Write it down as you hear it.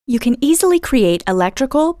You can easily create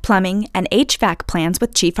electrical, plumbing, and HVAC plans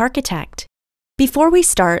with Chief Architect. Before we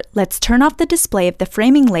start, let's turn off the display of the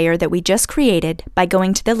framing layer that we just created by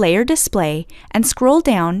going to the Layer Display and scroll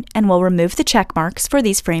down, and we'll remove the check marks for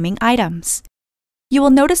these framing items. You will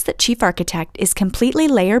notice that Chief Architect is completely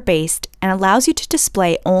layer-based and allows you to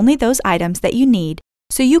display only those items that you need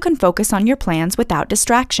so you can focus on your plans without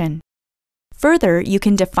distraction. Further, you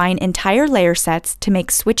can define entire layer sets to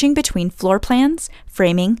make switching between floor plans,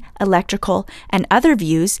 framing, electrical, and other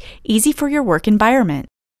views easy for your work environment.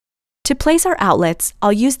 To place our outlets,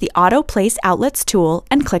 I'll use the Auto Place Outlets tool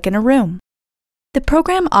and click in a room. The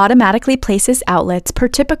program automatically places outlets per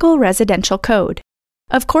typical residential code.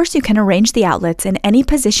 Of course, you can arrange the outlets in any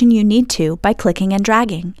position you need to by clicking and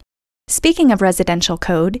dragging. Speaking of residential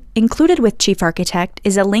code, included with Chief Architect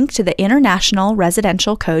is a link to the International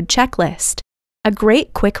Residential Code Checklist, a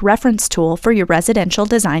great quick reference tool for your residential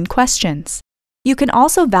design questions. You can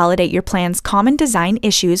also validate your plan's common design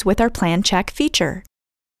issues with our Plan Check feature.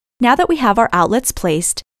 Now that we have our outlets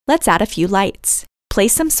placed, let's add a few lights,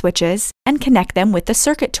 place some switches, and connect them with the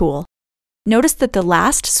Circuit tool. Notice that the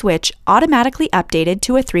last switch automatically updated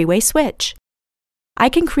to a 3-way switch. I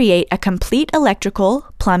can create a complete electrical,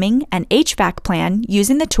 plumbing, and HVAC plan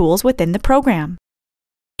using the tools within the program.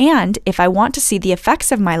 And if I want to see the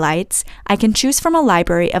effects of my lights, I can choose from a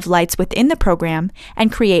library of lights within the program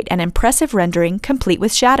and create an impressive rendering complete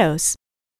with shadows.